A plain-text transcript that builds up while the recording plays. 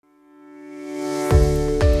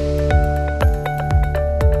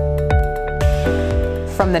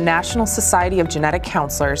From the National Society of Genetic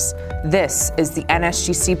Counselors, this is the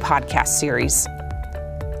NSGC podcast series,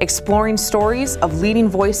 exploring stories of leading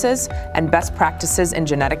voices and best practices in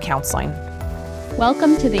genetic counseling.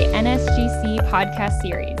 Welcome to the NSGC podcast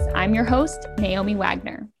series. I'm your host, Naomi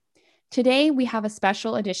Wagner. Today, we have a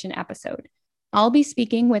special edition episode. I'll be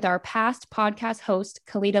speaking with our past podcast host,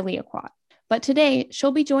 Khalida Liaquat. But today,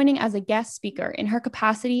 she'll be joining as a guest speaker in her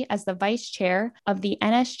capacity as the Vice Chair of the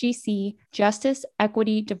NSGC Justice,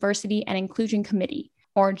 Equity, Diversity, and Inclusion Committee,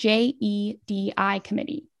 or JEDI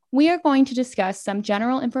Committee. We are going to discuss some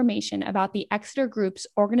general information about the Exeter Group's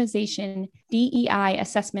organization DEI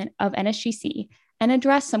assessment of NSGC and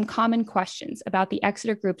address some common questions about the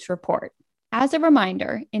Exeter Group's report. As a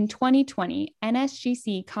reminder, in 2020,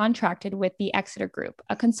 NSGC contracted with the Exeter Group,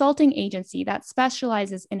 a consulting agency that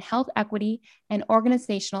specializes in health equity and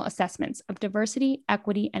organizational assessments of diversity,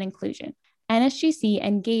 equity, and inclusion. NSGC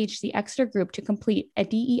engaged the Exeter Group to complete a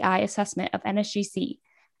DEI assessment of NSGC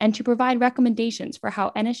and to provide recommendations for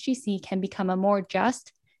how NSGC can become a more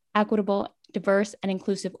just, equitable, diverse, and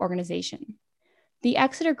inclusive organization. The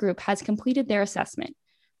Exeter Group has completed their assessment.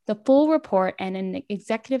 The full report and an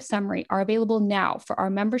executive summary are available now for our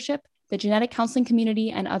membership, the genetic counseling community,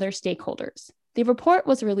 and other stakeholders. The report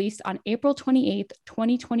was released on April 28,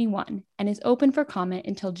 2021, and is open for comment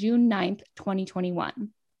until June 9, 2021.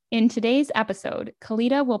 In today's episode,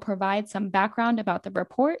 Khalida will provide some background about the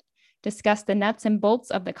report, discuss the nuts and bolts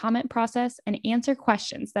of the comment process, and answer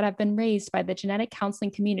questions that have been raised by the genetic counseling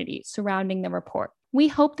community surrounding the report. We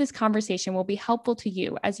hope this conversation will be helpful to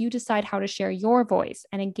you as you decide how to share your voice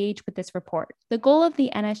and engage with this report. The goal of the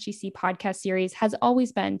NSGC podcast series has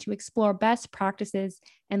always been to explore best practices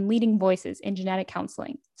and leading voices in genetic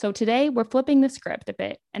counseling. So today we're flipping the script a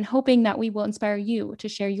bit and hoping that we will inspire you to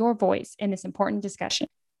share your voice in this important discussion.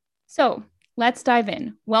 So let's dive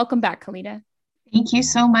in. Welcome back, Khalida. Thank you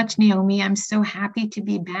so much, Naomi. I'm so happy to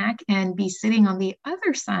be back and be sitting on the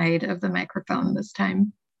other side of the microphone this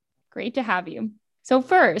time. Great to have you. So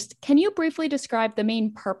first, can you briefly describe the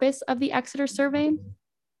main purpose of the Exeter survey?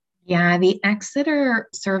 Yeah, the Exeter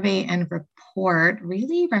survey and report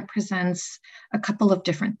really represents a couple of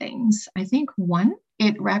different things. I think one,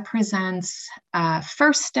 it represents a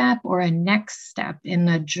first step or a next step in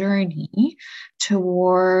the journey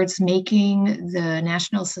towards making the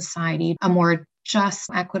National Society a more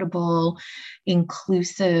just, equitable,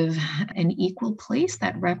 inclusive, and equal place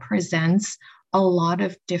that represents a lot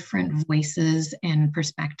of different voices and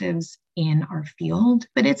perspectives in our field.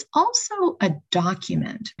 But it's also a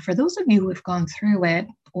document. For those of you who have gone through it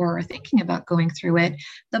or are thinking about going through it,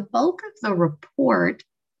 the bulk of the report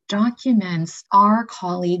documents our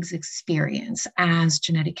colleagues' experience as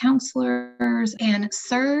genetic counselors and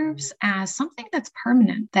serves as something that's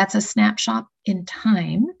permanent. That's a snapshot in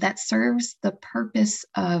time that serves the purpose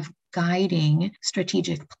of guiding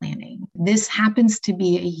strategic planning. This happens to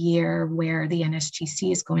be a year where the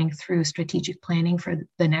NSGC is going through strategic planning for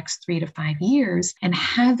the next 3 to 5 years. And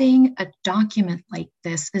having a document like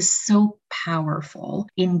this is so powerful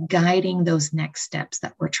in guiding those next steps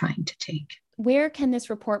that we're trying to take. Where can this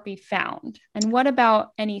report be found? And what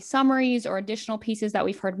about any summaries or additional pieces that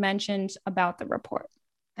we've heard mentioned about the report?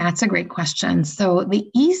 That's a great question. So the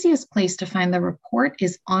easiest place to find the report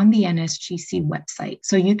is on the NSGC website.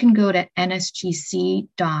 So you can go to nsgc.org/JEDI.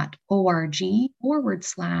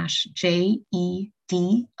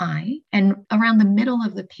 And around the middle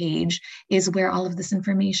of the page is where all of this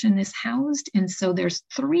information is housed. And so there's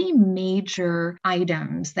 3 major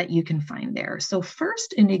items that you can find there. So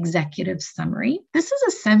first, an executive summary. This is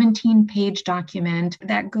a 17-page document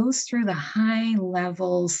that goes through the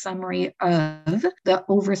high-level summary of the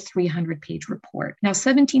over 300-page report. Now,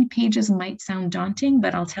 17 pages might sound daunting,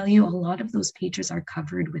 but I'll tell you a lot of those pages are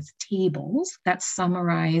covered with tables that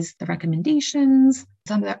summarize the recommendations,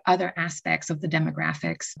 some of the other aspects of the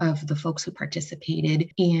demographics of the folks who participated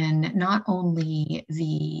in not only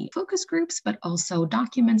the focus groups, but also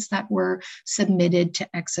documents that were submitted to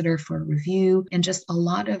Exeter for review, and just a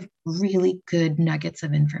lot of really good nuggets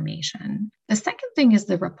of information. The second thing is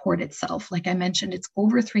the report itself. Like I mentioned, it's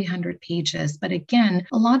over 300 pages, but again,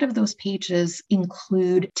 a lot of those pages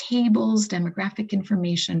include tables, demographic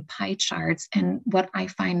information, pie charts, and what I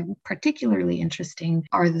find particularly interesting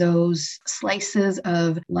are those slices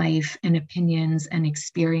of life and opinions and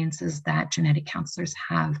experiences that genetic counselors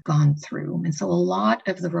have gone through. And so a lot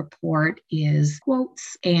of the report is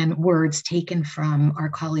quotes and words taken from our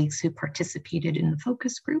colleagues who participated in the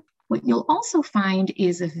focus group. What you'll also find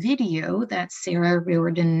is a video that Sarah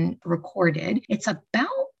Riordan recorded. It's about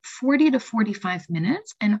 40 to 45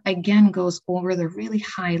 minutes, and again goes over the really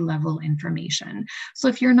high level information. So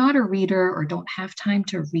if you're not a reader or don't have time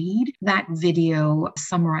to read, that video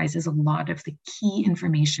summarizes a lot of the key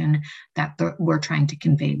information that we're trying to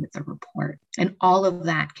convey with the report. And all of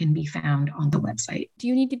that can be found on the website. Do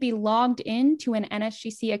you need to be logged in to an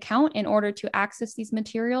NSGC account in order to access these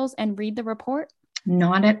materials and read the report?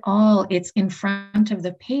 Not at all. It's in front of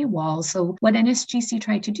the paywall. So what NSGC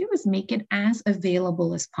tried to do is make it as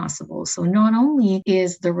available as possible. So not only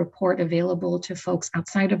is the report available to folks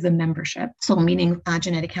outside of the membership, so meaning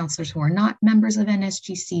genetic counselors who are not members of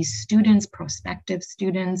NSGC, students, prospective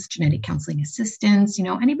students, genetic counseling assistants,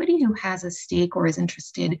 anybody who has a stake or is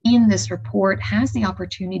interested in this report has the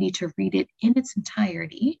opportunity to read it in its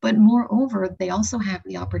entirety. But moreover, they also have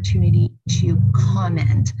the opportunity to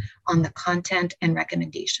comment on the content and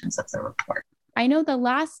recommendations of the report. I know the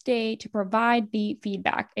last day to provide the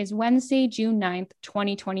feedback is Wednesday, June 9th,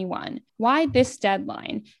 2021. Why this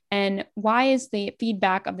deadline? And why is the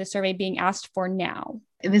feedback of the survey being asked for now?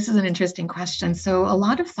 This is an interesting question. So a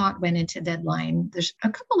lot of thought went into deadline. There's a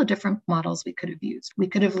couple of different models we could have used. We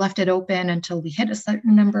could have left it open until we hit a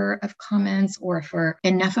certain number of comments or for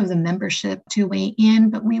enough of the membership to weigh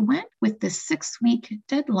in. But we went with the 6-week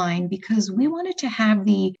deadline because we wanted to have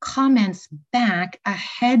the comments back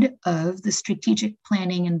ahead of the strategic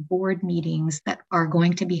planning and board meetings that are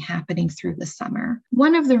going to be happening through the summer.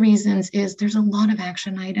 One of the reasons is there's a lot of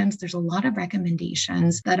action items. There's a lot of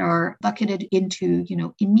recommendations that are bucketed into,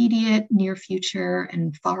 immediate, near future,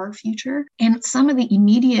 and far future. And some of the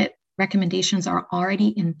immediate recommendations are already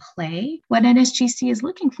in play. What NSGC is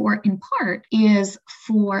looking for, in part, is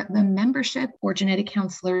for the membership or genetic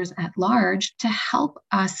counselors at large to help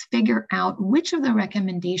us figure out which of the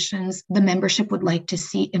recommendations the membership would like to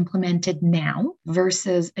see implemented now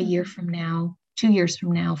versus a year from now, 2 years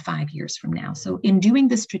from now, 5 years from now. So in doing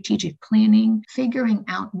the strategic planning, figuring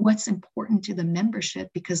out what's important to the membership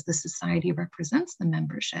because the society represents the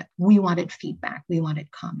membership, we wanted feedback, we wanted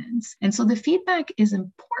comments. And so the feedback is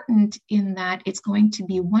important in that it's going to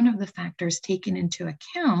be one of the factors taken into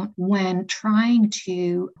account when trying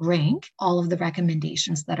to rank all of the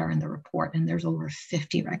recommendations that are in the report. And there's over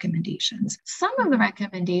 50 recommendations. Some of the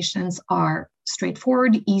recommendations are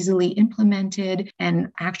straightforward, easily implemented, and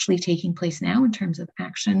actually taking place now in terms of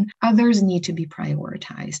action. Others need to be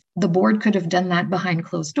prioritized. The board could have done that behind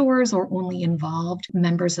closed doors or only involved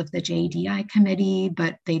members of the JEDI committee,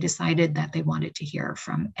 but they decided that they wanted to hear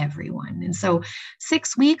from everyone. And so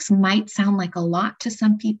 6 weeks might sound like a lot to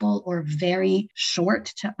some people or very short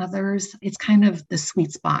to others. It's kind of the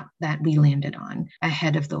sweet spot that we landed on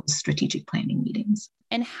ahead of those strategic planning meetings.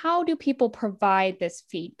 And how do people provide this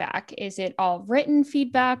feedback? Is it all written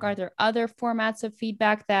feedback? Are there other formats of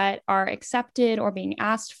feedback that are accepted or being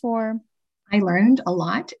asked for? I learned a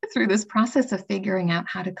lot through this process of figuring out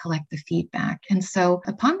how to collect the feedback. And so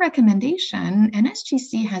upon recommendation,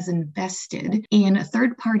 NSGC has invested in a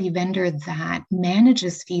third-party vendor that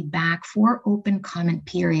manages feedback for open comment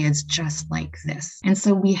periods just like this. And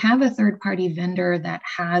so we have a third-party vendor that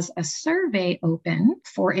has a survey open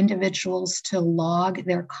for individuals to log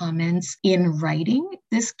their comments in writing.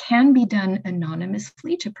 This can be done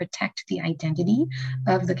anonymously to protect the identity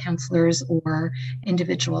of the counselors or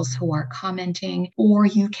individuals who are commenting, or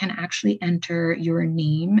you can actually enter your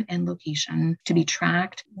name and location to be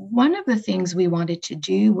tracked. One of the things we wanted to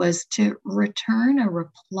do was to return a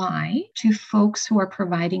reply to folks who are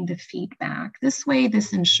providing the feedback. This way,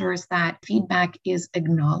 this ensures that feedback is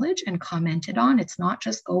acknowledged and commented on. It's not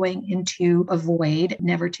just going into a void,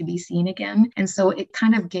 never to be seen again. And so it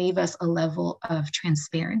kind of gave us a level of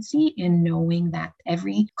transparency in knowing that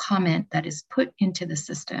every comment that is put into the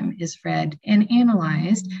system is read and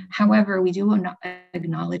analyzed. However, we do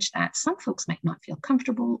acknowledge that some folks might not feel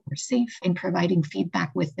comfortable or safe in providing feedback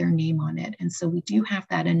with their name on it. And so we do have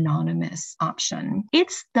that anonymous option.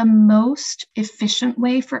 It's the most efficient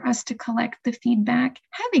way for us to collect the feedback.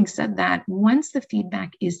 Having said that, once the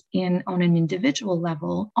feedback is in on an individual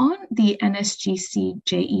level, on the NSGC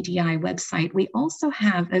JEDI website, we also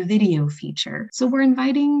have a video feature. So we're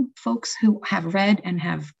inviting folks who have read and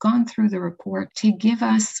have gone through the report to give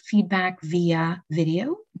us feedback via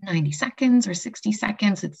video, 90 seconds or 60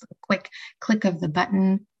 seconds. It's a quick click of the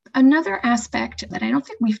button. Another aspect that I don't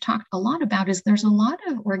think we've talked a lot about is there's a lot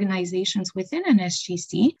of organizations within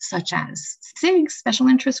NSGC, such as SIGs, special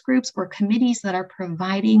interest groups, or committees that are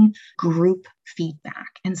providing group feedback.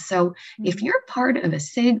 And so if you're part of a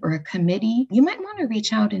SIG or a committee, you might want to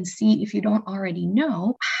reach out and see, if you don't already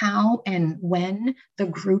know, how and when the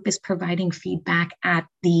group is providing feedback at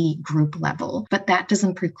the group level. But that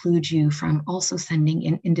doesn't preclude you from also sending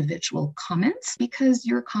in individual comments, because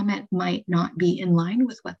your comment might not be in line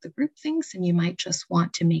with what the group thinks, and you might just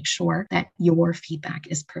want to make sure that your feedback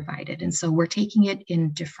is provided. And so we're taking it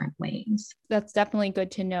in different ways. That's definitely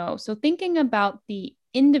good to know. So thinking about the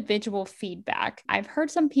individual feedback, I've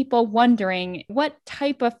heard some people wondering, what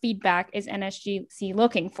type of feedback is NSGC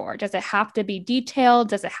looking for? Does it have to be detailed?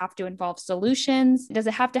 Does it have to involve solutions? Does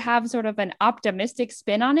it have to have sort of an optimistic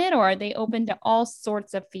spin on it, or are they open to all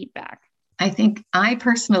sorts of feedback? I think I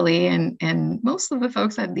personally, and most of the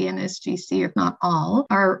folks at the NSGC, if not all,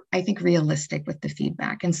 are, I think, realistic with the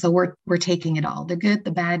feedback. And so we're taking it all, the good, the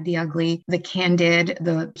bad, the ugly, the candid,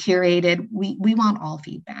 the curated. We want all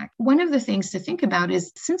feedback. One of the things to think about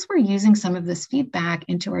is, since we're using some of this feedback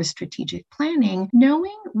into our strategic planning,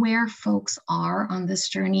 knowing where folks are on this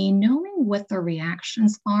journey, knowing what the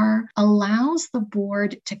reactions are, allows the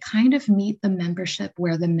board to kind of meet the membership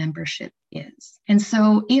where the membership is. And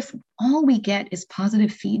so if all we get is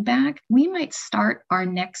positive feedback, we might start our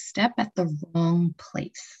next step at the wrong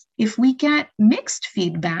place. If we get mixed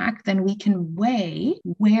feedback, then we can weigh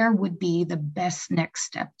where would be the best next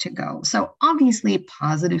step to go. So obviously,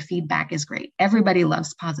 positive feedback is great. Everybody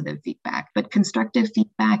loves positive feedback, but constructive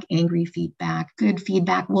feedback, angry feedback, good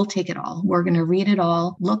feedback, we'll take it all. We're going to read it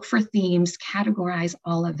all, look for themes, categorize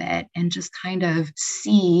all of it, and just kind of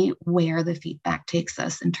see where the feedback takes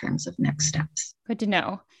us in terms of next steps. Good to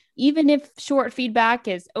know. Even if short feedback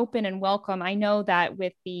is open and welcome, I know that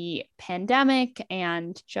with the pandemic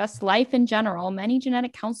and just life in general, many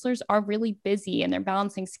genetic counselors are really busy and they're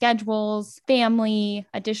balancing schedules, family,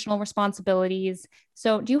 additional responsibilities.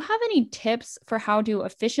 So do you have any tips for how to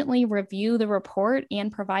efficiently review the report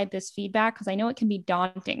and provide this feedback? Because I know it can be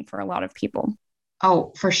daunting for a lot of people.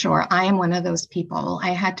 Oh, for sure. I am one of those people.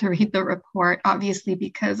 I had to read the report, obviously,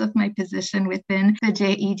 because of my position within the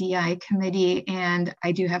JEDI committee, and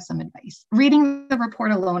I do have some advice. Reading the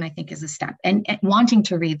report alone, I think, is a step, and wanting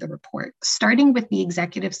to read the report. Starting with the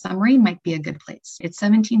executive summary might be a good place. It's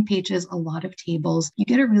 17 pages, a lot of tables. You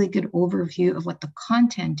get a really good overview of what the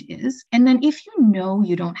content is. And then if you know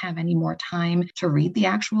you don't have any more time to read the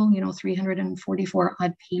actual, 344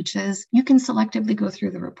 odd pages, you can selectively go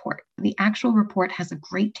through the report. The actual report has a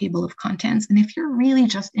great table of contents. And if you're really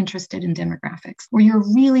just interested in demographics, or you're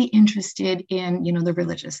really interested in, the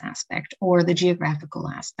religious aspect or the geographical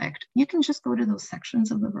aspect, you can just go to those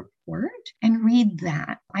sections of the report and read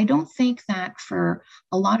that. I don't think that for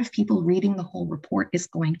a lot of people, reading the whole report is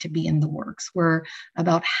going to be in the works. We're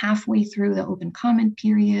about halfway through the open comment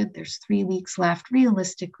period. There's 3 weeks left.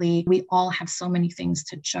 Realistically, we all have so many things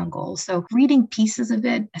to juggle. So reading pieces of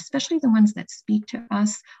it, especially the ones that speak to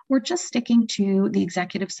us, or just sticking to the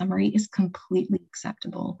executive summary, is completely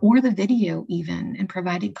acceptable. Or the video even, and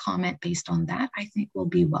providing comment based on that, I think will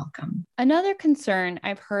be welcome. Another concern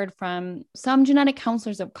I've heard from some genetic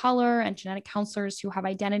counselors of color and genetic counselors who have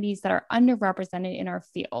identities that are underrepresented in our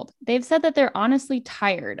field. They've said that they're honestly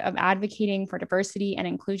tired of advocating for diversity and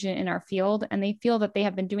inclusion in our field, and they feel that they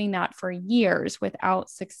have been doing that for years without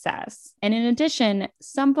success. And in addition,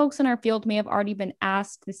 some folks in our field may have already been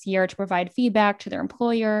asked this year to provide feedback to their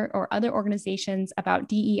employer or other organizations about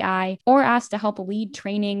DEI, or asked to help lead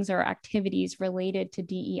trainings or activities related to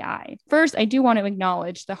DEI. First, I do want to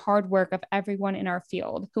acknowledge the hard work of everyone in our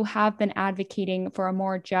field who have been advocating for a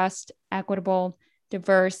more just, equitable,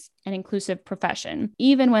 diverse, and inclusive profession,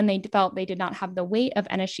 even when they felt they did not have the weight of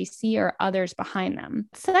NSGC or others behind them.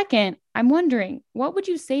 Second, I'm wondering, what would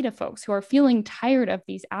you say to folks who are feeling tired of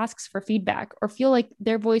these asks for feedback or feel like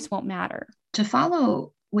their voice won't matter? To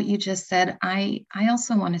follow what you just said, I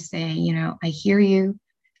also want to say, I hear you.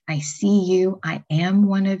 I see you. I am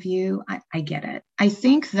one of you. I get it. I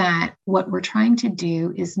think that what we're trying to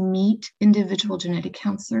do is meet individual genetic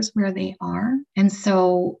counselors where they are. And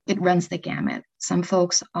so it runs the gamut. Some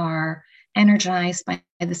folks are energized by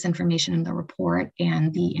this information in the report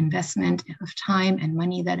and the investment of time and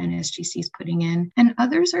money that NSGC is putting in, and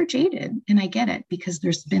others are jaded. And I get it, because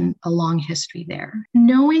there's been a long history there.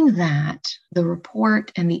 Knowing that the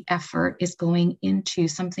report and the effort is going into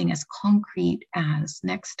something as concrete as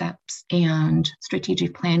next steps and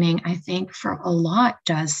strategic planning, I think for a lot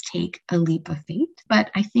does take a leap of faith.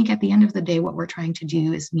 But I think at the end of the day, what we're trying to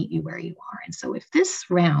do is meet you where you are. And so if this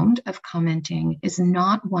round of commenting is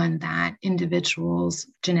not one that individuals,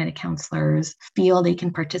 genetic counselors, feel they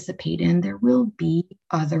can participate in, there will be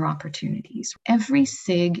other opportunities. Every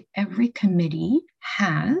SIG, every committee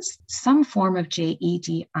has some form of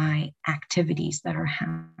JEDI activities that are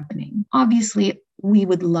happening. Obviously, we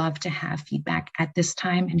would love to have feedback at this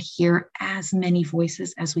time and hear as many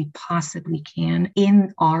voices as we possibly can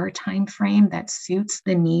in our time frame that suits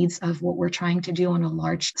the needs of what we're trying to do on a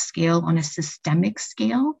large scale, on a systemic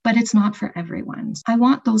scale, but it's not for everyone. I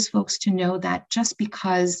want those folks to know that just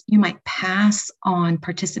because you might pass on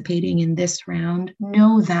participating in this round,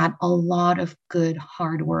 know that a lot of good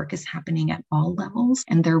hard work is happening at all levels,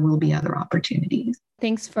 and there will be other opportunities.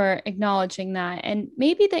 Thanks for acknowledging that. And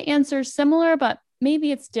maybe the answer is similar, but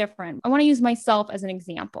maybe it's different. I want to use myself as an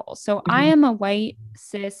example. So I am a white,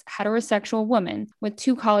 cis, heterosexual woman with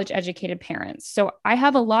 2 college-educated parents. So I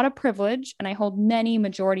have a lot of privilege and I hold many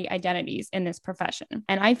majority identities in this profession.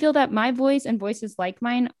 And I feel that my voice and voices like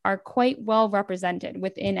mine are quite well represented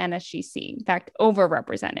within NSGC, in fact,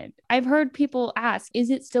 overrepresented. I've heard people ask,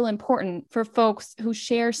 is it still important for folks who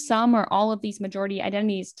share some or all of these majority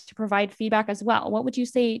identities to provide feedback as well? What would you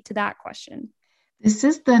say to that question? This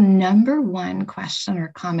is the number one question or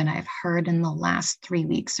comment I've heard in the last 3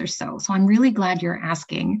 weeks or so. So I'm really glad you're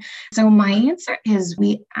asking. So my answer is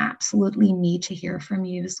we absolutely need to hear from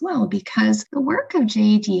you as well, because the work of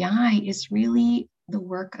JEDI is really the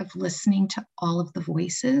work of listening to all of the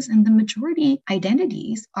voices, and the majority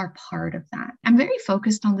identities are part of that. I'm very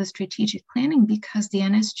focused on the strategic planning because the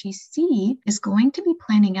NSGC is going to be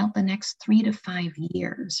planning out the next 3 to 5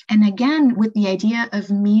 years. And again, with the idea of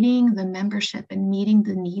meeting the membership and meeting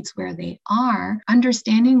the needs where they are,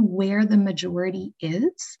 understanding where the majority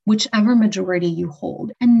is, whichever majority you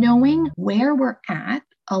hold, and knowing where we're at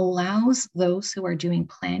allows those who are doing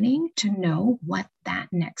planning to know what that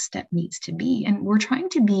next step needs to be. And we're trying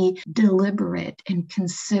to be deliberate and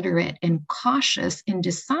considerate and cautious in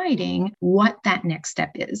deciding what that next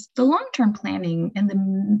step is. The long-term planning and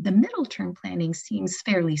the middle-term planning seems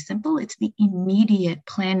fairly simple. It's the immediate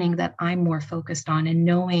planning that I'm more focused on, and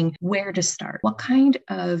knowing where to start. What kind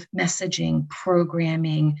of messaging,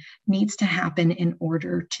 programming needs to happen in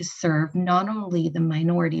order to serve not only the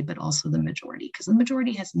minority, but also the majority, because the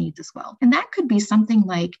majority has needs as well. And that could be something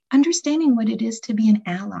like understanding what it is to be an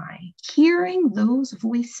ally. Hearing those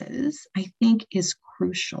voices, I think, is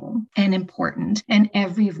crucial and important, and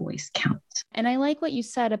every voice counts. And I like what you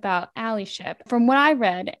said about allyship. From what I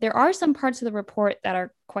read, there are some parts of the report that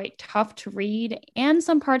are quite tough to read, and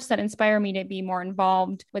some parts that inspire me to be more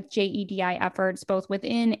involved with JEDI efforts, both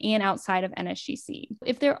within and outside of NSGC.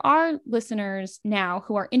 If there are listeners now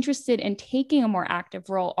who are interested in taking a more active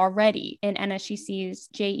role already in NSGC's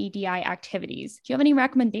JEDI activities, do you have any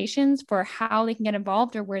recommendations for how they can get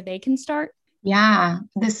involved or where they can start? Yeah,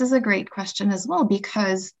 this is a great question as well,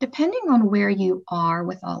 because depending on where you are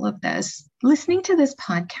with all of this, listening to this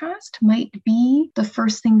podcast might be the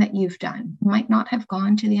first thing that you've done. You might not have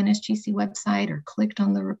gone to the NSGC website or clicked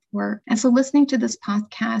on the report. And so listening to this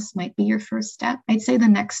podcast might be your first step. I'd say the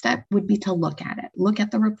next step would be to look at it. Look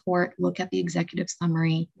at the report, look at the executive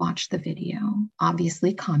summary, watch the video,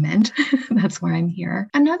 obviously comment. That's why I'm here.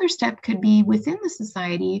 Another step could be within the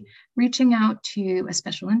society, reaching out to a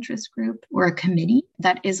special interest group or a committee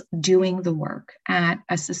that is doing the work at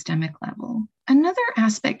a systemic level. Another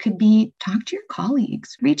aspect could be talk to your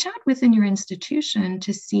colleagues, reach out within your institution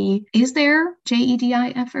to see, is there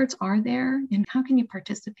JEDI efforts? Are there? And how can you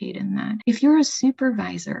participate in that? If you're a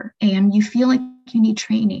supervisor and you feel like you need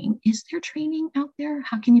training, is there training out there?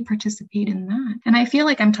 How can you participate in that? And I feel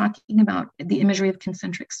like I'm talking about the imagery of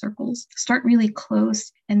concentric circles. Start really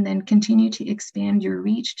close and then continue to expand your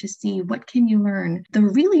reach to see what can you learn. The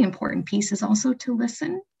really important piece is also to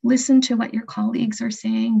listen. Listen to what your colleagues are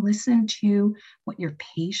saying. Listen to what your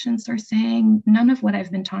patients are saying. None of what I've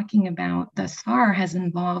been talking about thus far has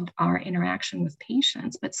involved our interaction with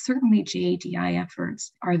patients, but certainly JEDI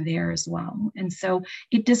efforts are there as well. And so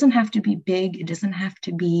it doesn't have to be big. It doesn't have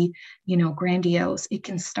to be, grandiose. It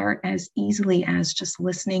can start as easily as just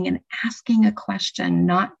listening and asking a question,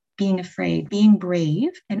 not being afraid, being brave,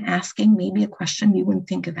 and asking maybe a question you wouldn't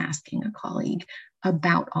think of asking a colleague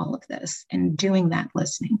about all of this, and doing that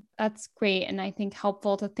listening. That's great. And I think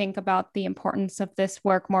helpful to think about the importance of this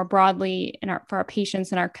work more broadly for our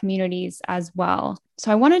patients and our communities as well.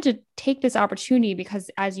 So I wanted to take this opportunity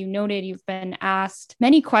because, as you noted, you've been asked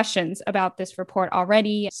many questions about this report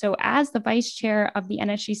already. So as the vice chair of the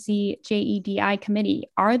NSGC JEDI committee,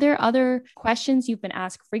 are there other questions you've been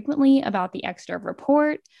asked frequently about the EXTERV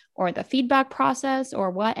report or the feedback process,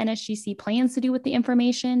 or what NSGC plans to do with the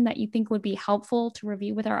information that you think would be helpful to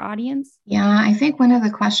review with our audience? Yeah, I think one of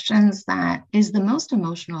the questions that is the most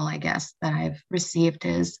emotional, I guess, that I've received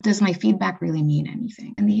is, does my feedback really mean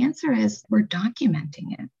anything? And the answer is, we're documenting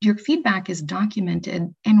documenting it. Your feedback is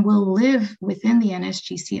documented and will live within the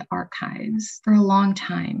NSGC archives for a long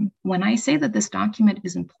time. When I say that this document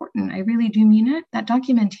is important, I really do mean it. That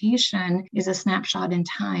documentation is a snapshot in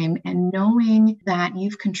time, and knowing that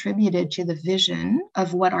you've contributed to the vision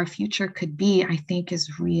of what our future could be, I think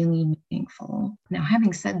is really meaningful. Now,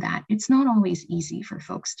 having said that, it's not always easy for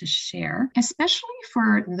folks to share, especially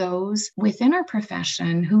for those within our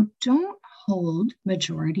profession who don't hold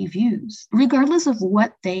majority views, regardless of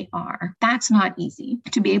what they are. That's not easy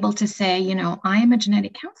to be able to say, I am a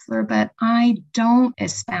genetic counselor, but I don't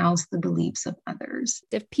espouse the beliefs of others.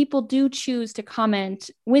 If people do choose to comment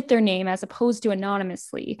with their name as opposed to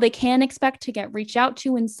anonymously, they can expect to get reached out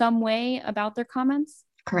to in some way about their comments?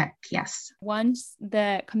 Correct. Yes. Once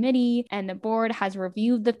the committee and the board has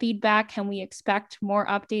reviewed the feedback, can we expect more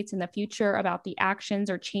updates in the future about the actions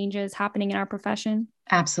or changes happening in our profession?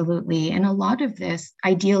 Absolutely. And a lot of this,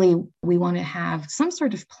 ideally, we want to have some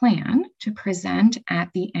sort of plan to present at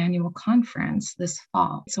the annual conference this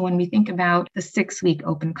fall. So when we think about the 6-week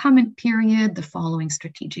open comment period, the following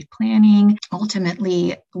strategic planning,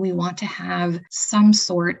 ultimately, we want to have some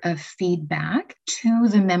sort of feedback to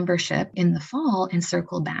the membership in the fall and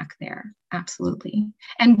circle back there. Absolutely.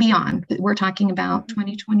 And beyond, we're talking about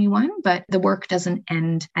 2021, but the work doesn't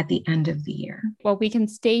end at the end of the year. Well, we can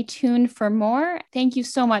stay tuned for more. Thank you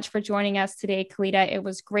so much for joining us today, Kalita. It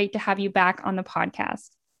was great to have you back on the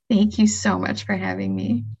podcast. Thank you so much for having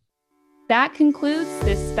me. That concludes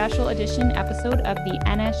this special edition episode of the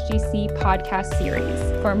NSGC podcast series.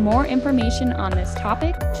 For more information on this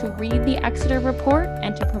topic, to read the Exeter Report,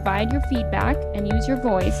 and to provide your feedback and use your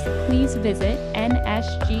voice, please visit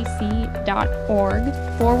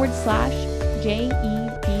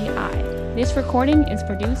nsgc.org/JEDI. This recording is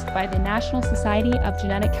produced by the National Society of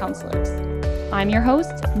Genetic Counselors. I'm your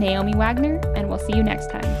host, Naomi Wagner, and we'll see you next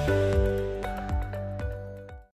time.